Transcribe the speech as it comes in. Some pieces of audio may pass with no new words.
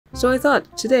So I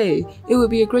thought today it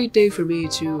would be a great day for me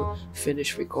to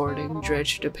finish recording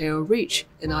Dredge the Pale Reach,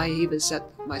 and I even set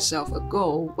myself a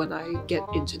goal when I get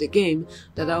into the game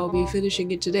that I will be finishing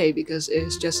it today because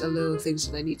it's just a little things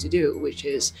that I need to do, which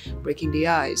is breaking the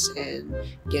ice and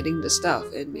getting the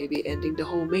stuff and maybe ending the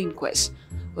whole main quest.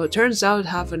 Well, it turns out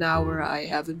half an hour I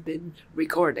haven't been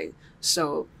recording,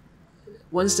 so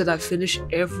once that I finish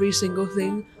every single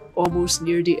thing, almost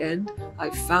near the end, I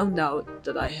found out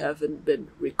that I haven't been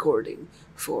recording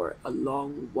for a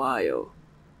long while.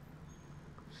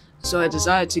 So I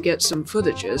decided to get some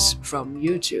footages from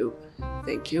YouTube.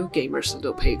 Thank you, Gamer's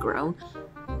Little Playground.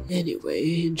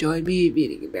 Anyway, enjoy me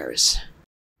being embarrassed.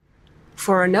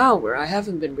 For an hour, I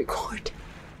haven't been recording.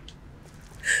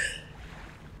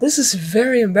 This is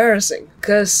very embarrassing,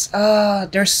 because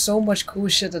there's so much cool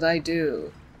shit that I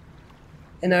do.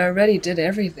 And I already did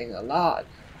everything a lot.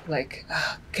 Like,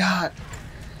 God.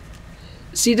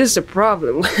 See, this is the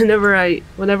problem.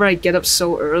 Whenever I get up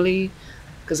so early,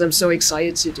 because I'm so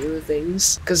excited to do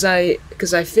things. Because I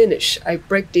finish, I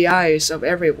break the ice of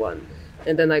everyone,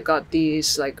 and then I got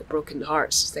these like broken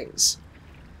hearts things.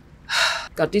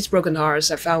 Got these broken hearts.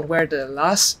 I found where the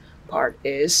last part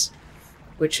is,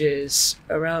 which is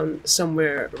around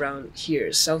somewhere around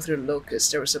here, Southern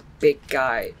Locust. There was a big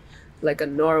guy, like a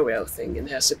narwhal thing, and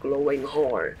has a glowing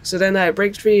horn. So then I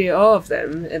break 3 of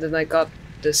them, and then I got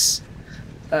this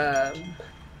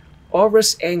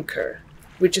Aurus anchor,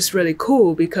 which is really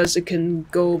cool because it can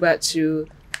go back to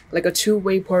like a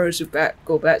 2-way portal to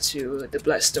go back to the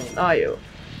Blackstone Isle.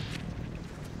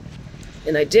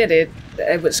 And I did it.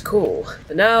 It was cool.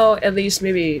 But now, at least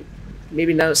maybe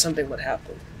now something would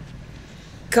happen.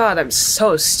 God, I'm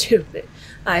so stupid.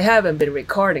 I haven't been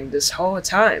recording this whole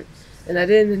time. And I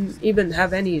didn't even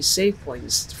have any save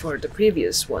points for the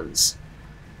previous ones.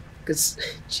 Cause,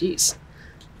 jeez.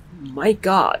 My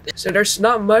God. So there's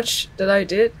not much that I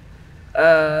did.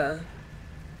 I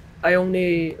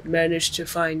only managed to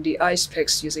find the ice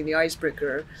picks using the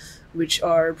icebreaker, which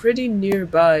are pretty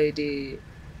nearby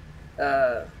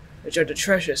which are the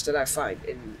treasures that I find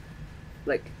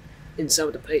in some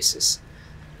of the places.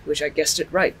 Which I guessed it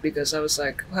right, because I was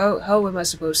like, how am I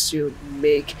supposed to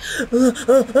make...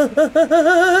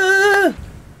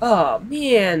 Oh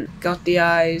man! Got the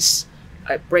ice,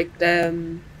 I break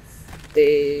them,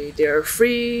 they're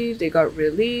free, they got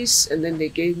released, and then they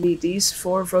gave me these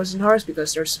 4 frozen hearts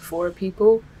because there's 4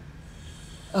 people.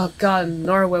 Oh god,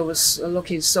 Narwhal was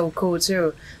looking so cool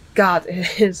too. God,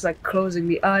 it's like closing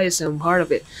the eyes and part of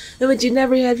it. No, but you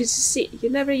never have to see. You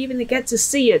never even get to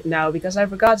see it now because I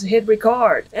forgot to hit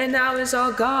record, and now it's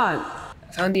all gone.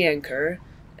 I found the anchor,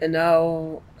 and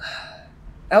now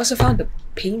I also found the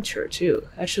painter too.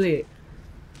 Actually,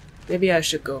 maybe I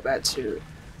should go back to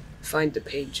find the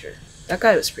painter. That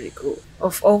guy was pretty cool.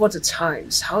 Of all the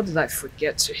times, how did I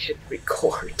forget to hit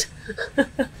record?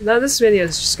 Now this video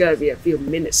is just gonna be a few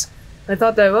minutes. I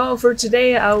thought that, well, for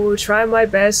today I will try my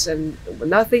best and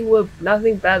nothing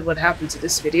bad would happen to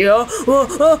this video.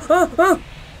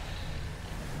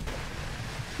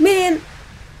 Man,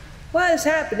 what is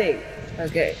happening?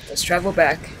 Okay, let's travel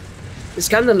back. It's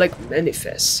kind of like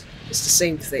Manifest. It's the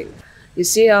same thing. You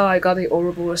see how I got the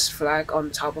Ouroboros flag on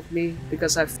top of me?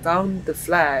 Because I found the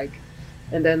flag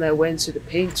and then I went to the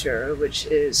painter, which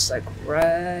is like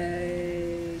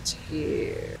right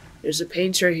here. There's a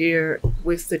painter here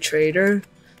with the trader,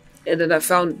 and then I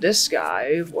found this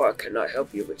guy. What can I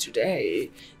help you with today?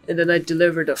 And then I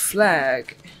delivered a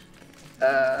flag.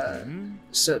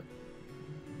 So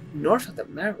north of the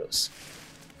Maros.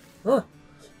 Huh.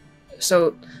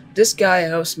 So this guy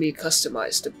helps me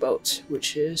customize the boat,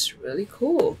 which is really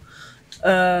cool.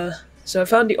 So I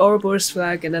found the Ouroboros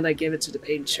flag, and then I gave it to the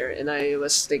painter. And I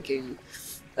was thinking,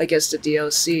 I guess the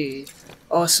DLC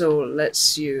also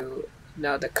lets you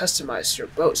now that customize your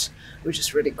boats, which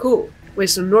is really cool. Wait,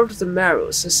 so north of the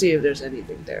Maros, let's see if there's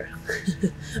anything there.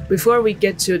 Before we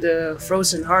get to the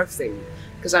frozen heart thing,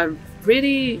 because I'm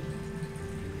really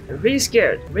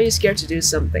scared. I'm really scared to do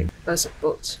something. That's a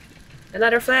boat.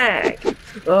 Another flag!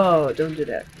 Oh, don't do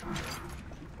that.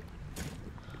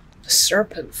 A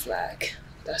serpent flag.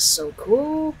 That's so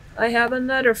cool. I have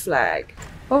another flag.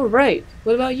 Oh right,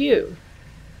 what about you?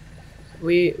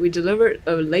 We delivered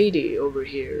a lady over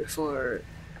here for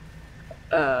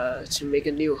to make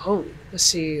a new home. Let's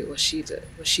see what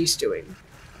she's doing.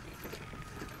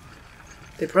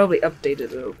 They probably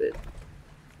updated a little bit.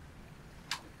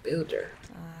 Builder.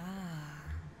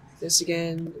 This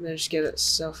again, managed to get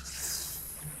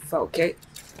itself. Okay,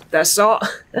 that's all.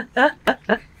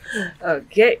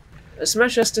 Okay, as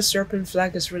much as the serpent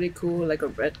flag is really cool, like a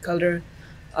red color,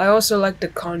 I also like the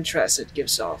contrast it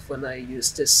gives off when I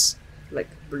use this like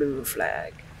blue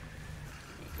flag.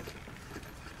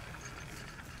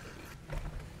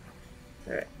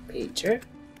 Alright, pager.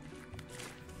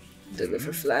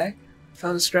 Deliver flag.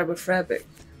 Found a scrap of fabric.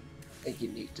 A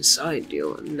unique design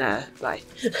deal. Nah, bye.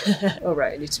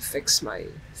 Alright, I need to fix my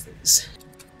things.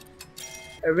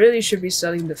 I really should be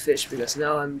selling the fish because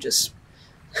now I'm just...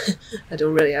 I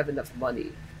don't really have enough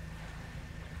money.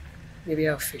 Maybe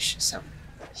I'll fish some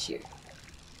here.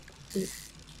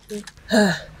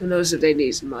 Who knows if they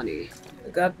need money. I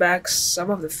got back some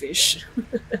of the fish.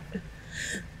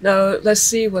 Now, let's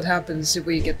see what happens if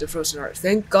we get the frozen heart.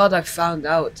 Thank God I found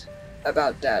out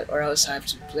about that, or else I have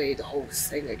to play the whole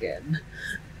thing again.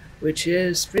 Which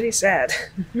is pretty sad.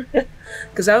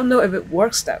 Because I don't know if it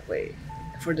works that way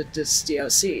for this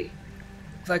DLC.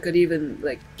 If I could even,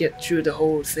 like, get through the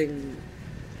whole thing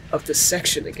of the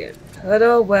section again. But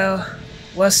oh well,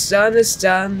 what's done is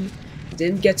done.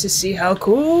 Didn't get to see how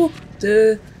cool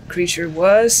the creature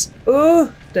was.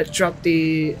 Oh, that dropped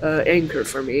the anchor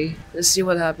for me. Let's see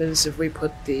what happens if we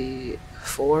put the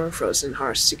 4 frozen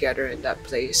hearts together in that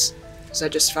place. Because I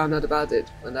just found out about it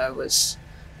when I was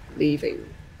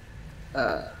leaving.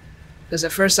 Because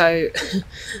at first I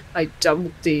I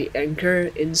dumped the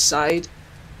anchor inside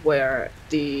where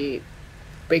the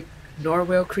big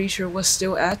narwhal creature was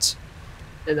still at.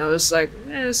 And I was like,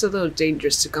 it's a little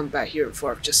dangerous to come back here and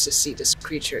forth just to see this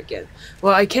creature again.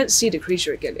 Well, I can't see the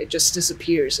creature again, it just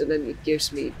disappears and then it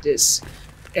gives me this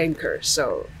anchor.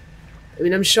 So, I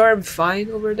mean, I'm sure I'm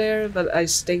fine over there, but I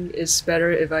think it's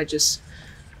better if I just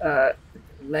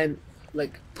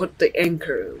put the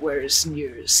anchor where it's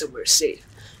near somewhere safe,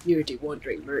 near the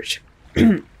wandering merchant.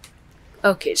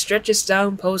 Okay, stretches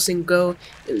down, posing go,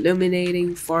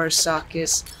 illuminating 4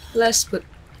 sockets. Let's put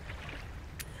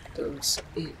those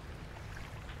in.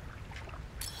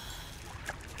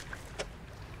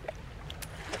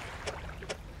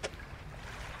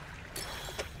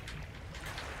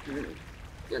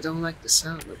 I don't like the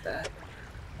sound of that.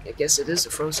 I guess it is a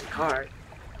frozen heart.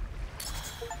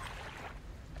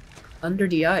 Under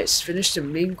the ice, finish the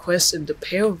main quest in the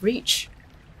Pale Reach.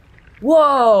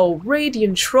 Whoa!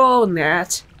 Radiant Troll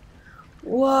Net!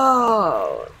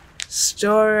 Whoa!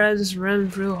 Storms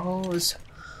run through holes.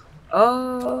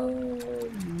 Oh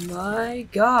my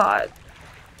god.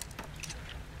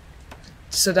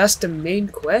 So that's the main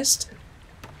quest?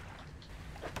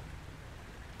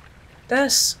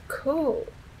 That's cool.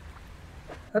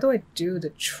 How do I do the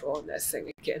troll net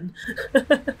thing again?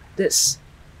 This.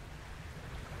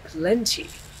 Plenty.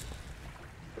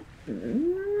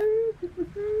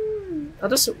 How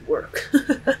does it work?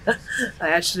 I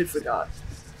actually forgot.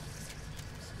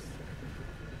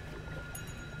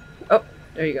 Oh,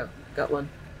 there you go. Got one.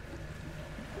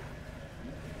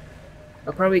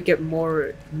 I'll probably get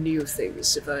more new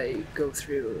things if I go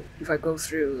through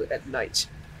at night.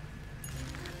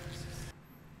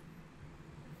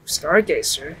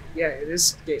 Stargazer? Yeah, it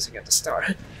is gazing at the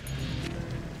star.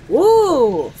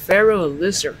 Whoa! Pharaoh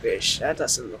lizardfish. That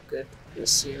doesn't look good.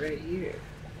 Let's see right here.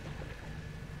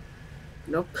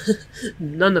 Nope.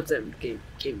 None of them came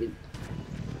in.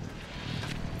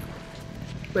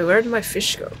 Wait, where did my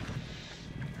fish go?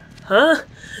 Huh?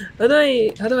 How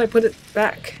do I put it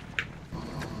back?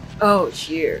 Oh,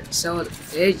 here. So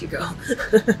there you go.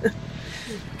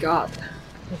 God.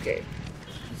 Okay.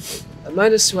 I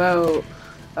might as well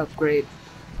upgrade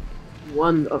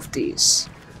one of these.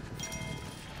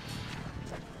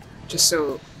 Just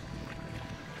so...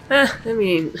 I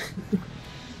mean...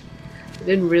 it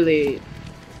didn't really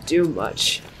do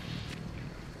much.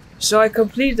 So I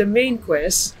completed the main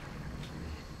quest,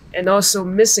 and also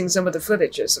missing some of the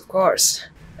footages, of course.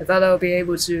 I thought I would be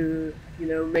able to, you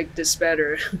know, make this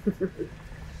better.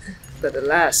 But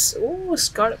alas, oh,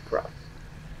 Scarlet Prop.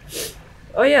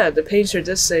 Oh yeah, the painter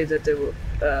did say that they will,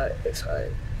 if I...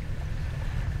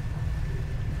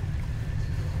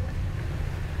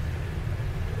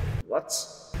 What?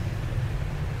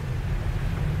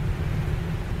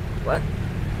 What?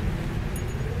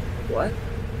 What?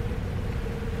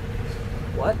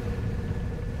 What?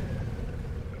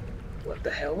 What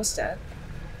the hell was that?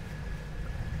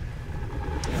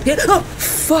 Yeah, oh,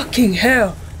 fucking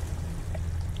hell!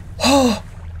 Oh!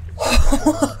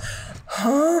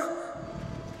 Huh?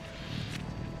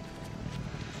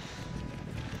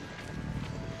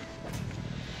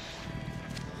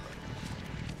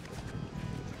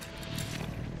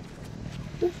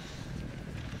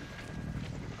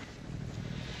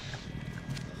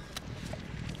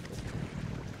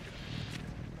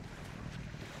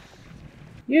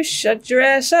 You shut your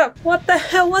ass up! What the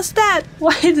hell was that?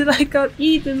 Why did I got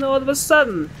eaten all of a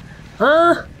sudden?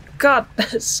 Huh? God,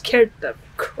 that scared the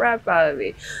crap crap out of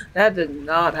me. That did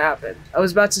not happen. I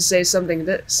was about to say something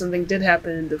did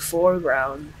happen in the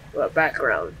foreground, well,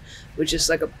 background, which is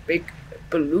like a big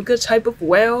beluga type of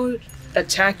whale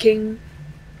attacking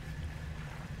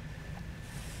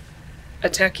a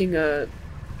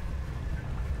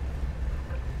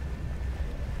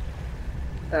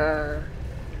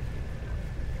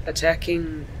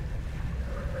attacking.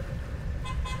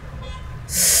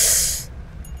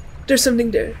 There's something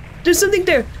there. There's something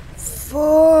there. What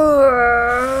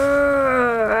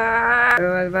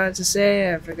was I about to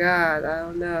say? I forgot. I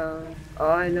don't know.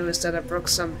 All I know is that I broke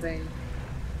something.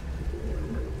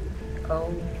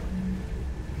 Oh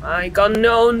my god,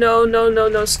 no, no, no, no,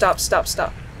 no, stop, stop,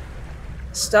 stop.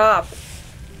 Stop.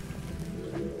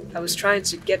 I was trying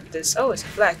to get this. Oh, it's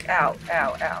black. Ow,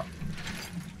 ow, ow.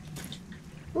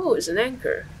 Oh, it's an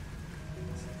anchor.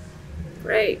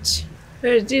 Great.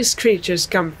 Where did these creatures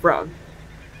come from?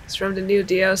 It's from the new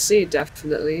DLC,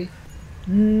 definitely.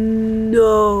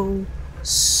 No.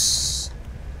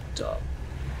 Stop.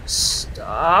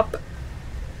 Stop.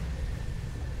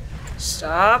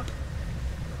 Stop.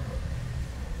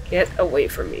 Get away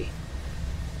from me.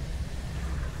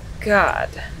 God.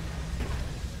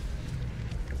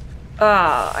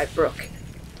 Ah, I broke.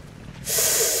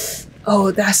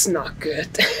 Oh, that's not good.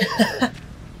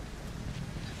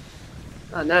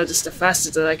 Oh no, just the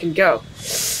fastest that I can go.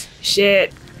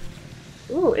 Shit.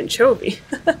 Ooh, anchovy.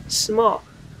 Small.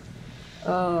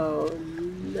 Oh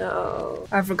no.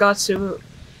 I forgot to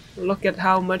look at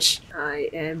how much I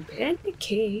am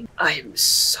panicking. I am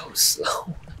so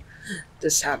slow.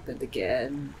 This happened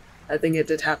again. I think it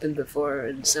did happen before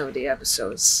in some of the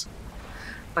episodes.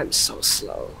 I'm so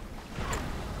slow.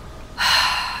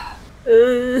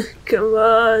 Come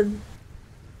on.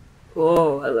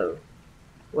 Oh, hello.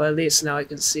 Well, at least now I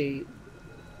can see.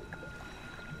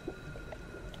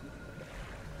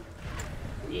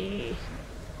 I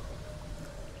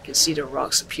can see the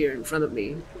rocks appear in front of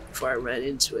me before I ran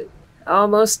into it.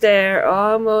 Almost there,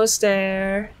 almost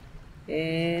there.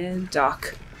 And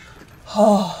dock.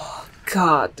 Oh,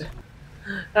 God.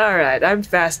 Alright, I'm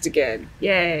fast again.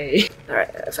 Yay.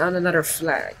 Alright, I found another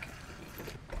flag.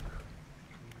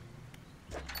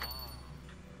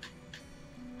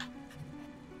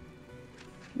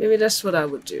 Maybe that's what I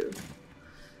would do.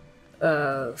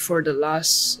 For the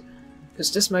last...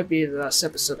 Because this might be the last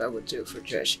episode I would do for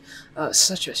Dredge. It's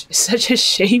such a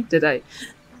shame that I...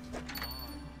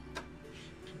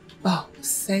 Oh,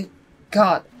 thank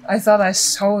God. I thought I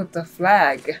sold the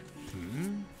flag.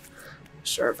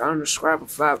 Sir, I found a scrap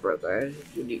of fabric. I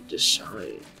unique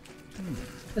design.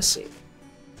 Let's see.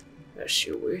 As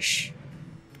you wish.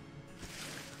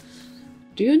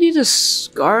 Do you need a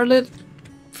scarlet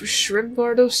for shrimp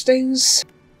or those things?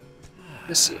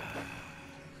 Let's see.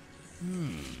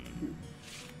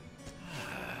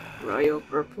 Royal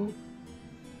purple.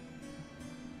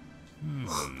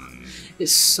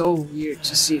 It's so weird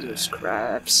to see those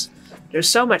crabs. There's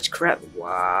so much crab.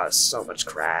 Wow, so much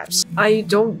crabs. I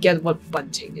don't get what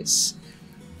bunting is.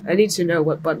 I need to know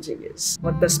what bunting is.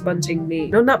 What does bunting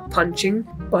mean? No, not punching.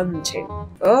 Bunting.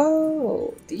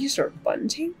 Oh, these are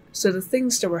bunting? So the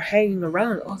things that were hanging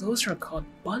around, oh, those are called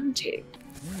bunting.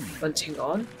 Bunting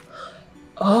on?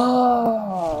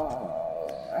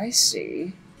 Oh, I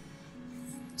see.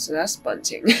 So that's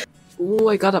bunting. Ooh,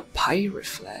 I got a pirate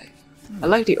flag. I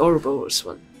like the Ouroboros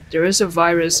one. There is a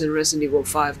virus in Resident Evil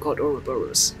 5 called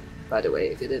Ouroboros, by the way,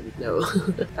 if you didn't know.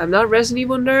 I'm not a Resident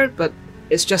Evil nerd, but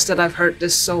it's just that I've heard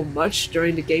this so much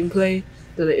during the gameplay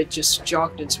that it just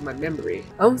jogged into my memory.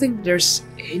 I don't think there's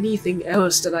anything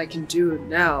else that I can do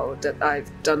now that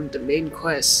I've done the main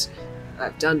quest.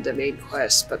 I've done the main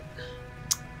quest, but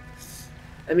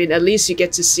I mean, at least you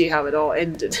get to see how it all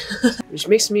ended. Which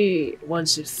makes me want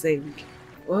to think,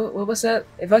 what was that?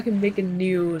 If I can make a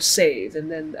new save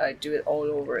and then I do it all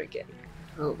over again.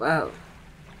 Oh wow.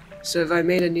 So if I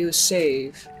made a new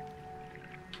save,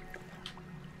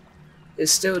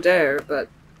 it's still there, but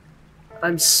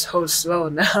I'm so slow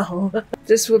now.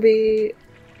 This will be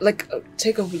like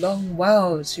take a long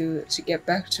while to get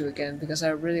back to again, because I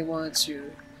really want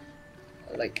to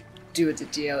like do the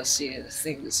DLC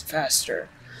things faster.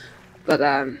 But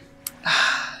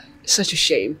it's such a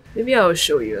shame. Maybe I'll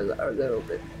show you a little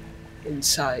bit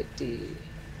inside the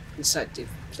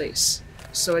place.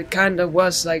 So it kind of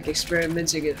was like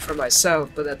experimenting it for myself,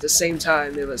 but at the same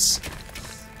time it was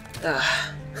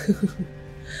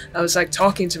I was like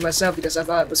talking to myself because I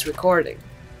thought it was recording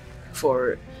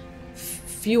for a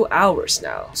few hours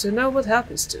now. So now what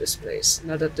happens to this place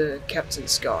now that the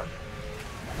captain's gone?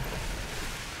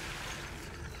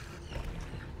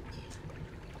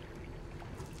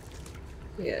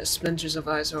 Yeah, splinters of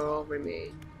ice are all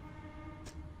remain.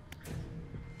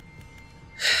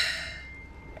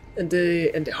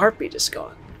 and the heartbeat is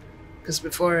gone. Because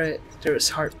before it, there was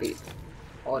heartbeat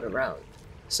all around.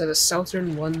 So the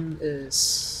southern one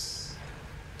is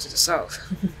to the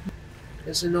south.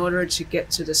 Because in order to get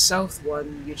to the south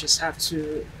one, you just have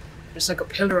to... There's like a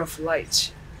pillar of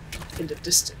light in the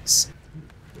distance.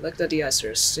 Like that the eyes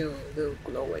are still a little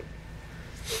glowing.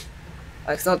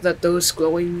 I thought that those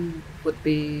glowing would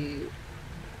be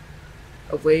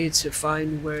a way to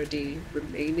find where the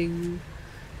remaining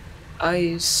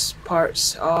ice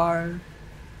parts are,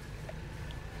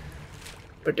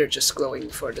 but they're just glowing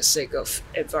for the sake of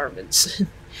environments,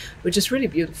 which is really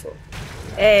beautiful.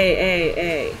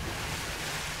 Hey,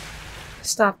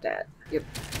 stop that. Yep,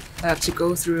 I have to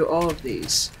go through all of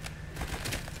these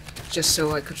just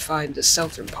so I could find the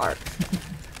southern part.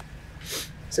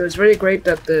 So it's really great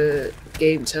that the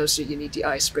game tells you need the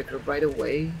icebreaker right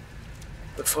away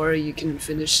before you can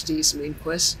finish these main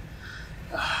quests.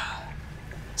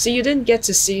 See, you didn't get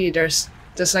to see there's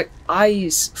like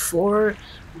eyes, 4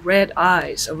 red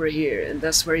eyes over here, and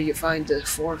that's where you find the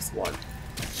 4th one.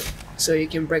 So you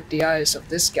can break the eyes of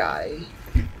this guy.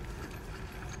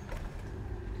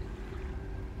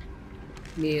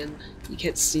 Man, you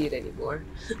can't see it anymore.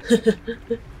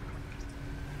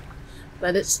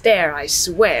 But it's there, I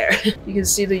swear. You can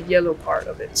see the yellow part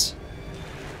of it.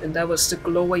 And that was the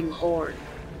glowing horn.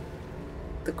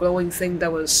 The glowing thing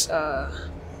that was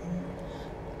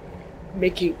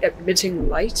emitting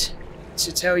light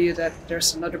to tell you that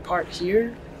there's another part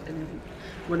here. And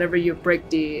whenever you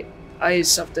break the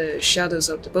eyes of the shadows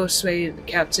of the boatswain and the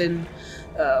captain,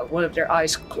 one of their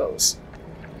eyes close.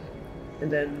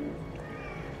 And then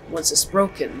once it's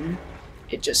broken,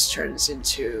 it just turns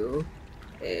into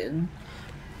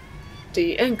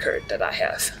the anchor that I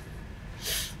have.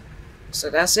 So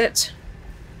that's it.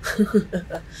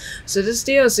 So this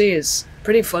DLC is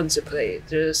pretty fun to play.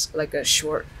 There's like a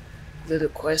short little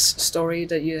quest story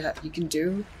that you can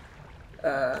do.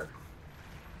 But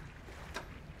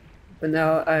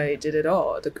now I did it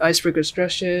all. The icebreaker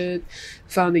stretched it,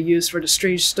 found the use for the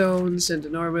strange stones, and the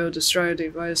narwhal destroyed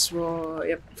the ice wall.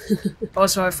 Yep.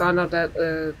 Also, I found out that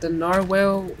the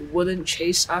narwhal wouldn't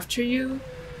chase after you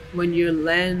when you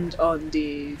land on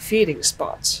the feeding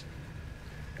spot.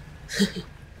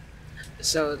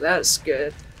 So that's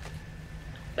good.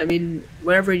 I mean,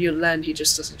 wherever you land, he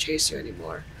just doesn't chase you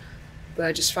anymore. But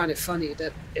I just find it funny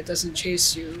that it doesn't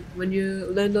chase you when you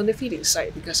land on the feeding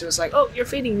site, because it was like, oh, you're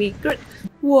feeding me, good.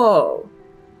 Whoa.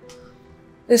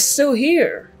 It's still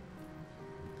here.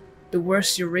 The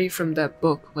worst you read from that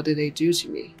book, what did they do to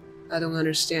me? I don't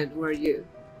understand, who are you?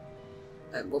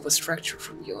 I'm what was fractured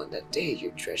from you on that day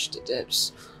you dredged the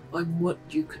depths. I'm what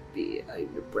you could be. I'm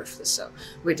your breathless self.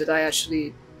 Wait, did I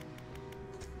actually...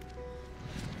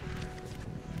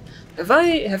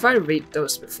 Have I read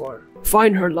those before?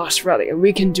 Find her lost relic and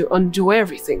we can undo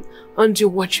everything. Undo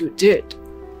what you did.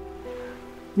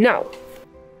 Now.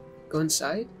 Go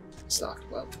inside? It's locked.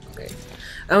 Well, okay.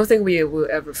 I don't think we will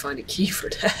ever find a key for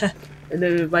that. And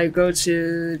then if I go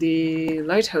to the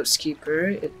lighthouse keeper,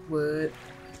 it would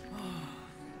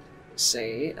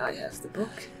say I have the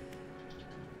book.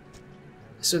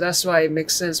 So that's why it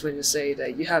makes sense when you say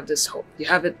that you have this whole you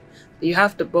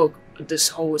have the book this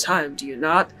whole time, do you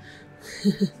not?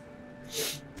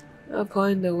 I'll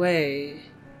point the way.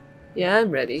 Yeah,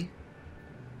 I'm ready.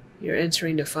 You're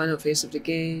entering the final phase of the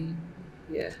game.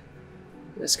 Yeah.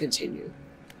 Let's continue.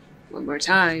 One more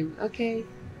time. Okay.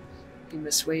 You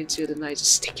must wait until the night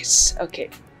is thickest. Okay.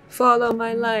 Follow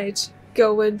my light.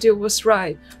 Go and do what's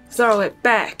right. Throw it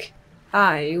back.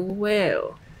 I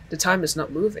will. The time is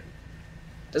not moving.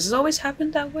 Does it always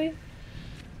happen that way?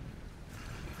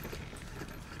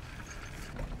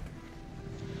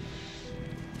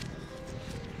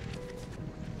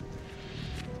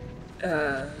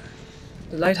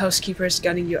 The lighthouse keeper is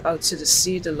guiding you out to the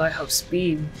sea. The lighthouse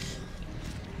beam.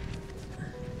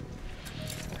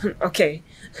 Okay.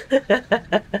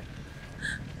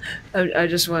 I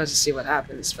just wanted to see what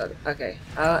happens, but okay.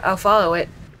 I'll follow it.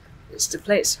 It's the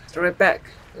place. Throw it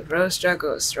back. The road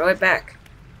struggles. Throw it back.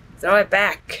 Throw it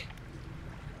back.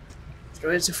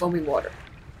 Throw it into foaming water.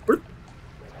 Bloop.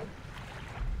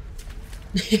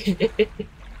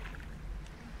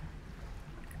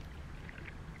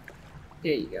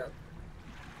 There you go.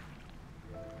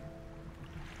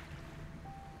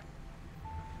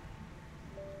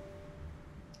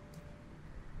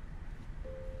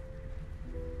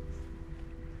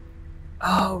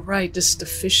 Oh, right, this is the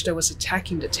fish that was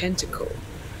attacking the tentacle.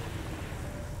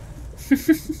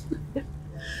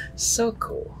 So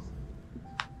cool.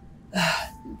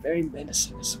 Very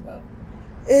menacing as well.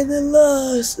 And at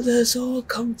last, it has all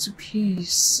come to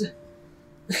peace.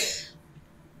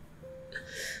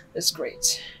 It's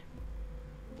great.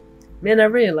 Man, I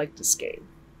really like this game.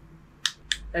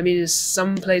 I mean,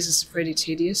 some places pretty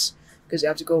tedious because you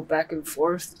have to go back and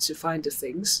forth to find the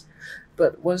things,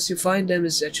 but once you find them,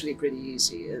 it's actually pretty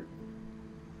easy, and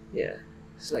yeah,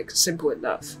 it's like simple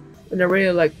enough. And I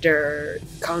really like their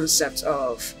concept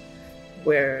of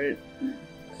where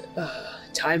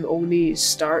time only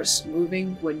starts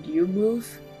moving when you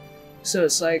move, so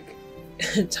it's like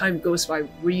time goes by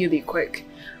really quick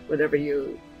whenever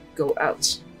you go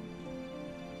out.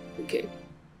 Okay.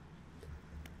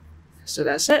 So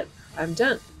that's it. I'm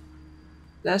done.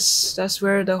 That's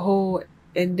where the whole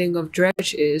ending of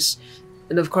Dredge is,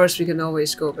 and of course we can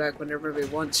always go back whenever we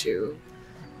want to.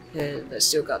 And I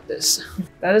still got this.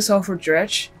 That is all for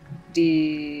Dredge.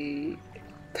 The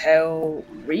Pale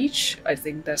Reach, I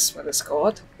think that's what it's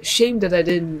called. Shame that I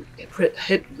didn't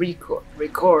hit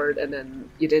record and then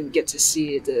you didn't get to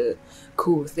see the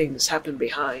cool things happen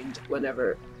behind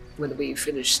when we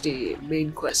finish the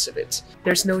main quest of it.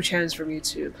 There's no chance for me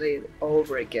to play it all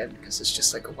over again because it's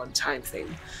just like a one-time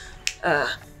thing.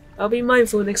 I'll be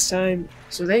mindful next time.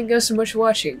 So thank you guys so much for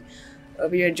watching.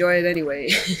 Hope you enjoyed it anyway.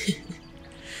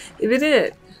 If you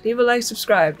did, leave a like,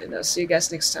 subscribe, and I'll see you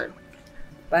guys next time.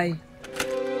 Bye.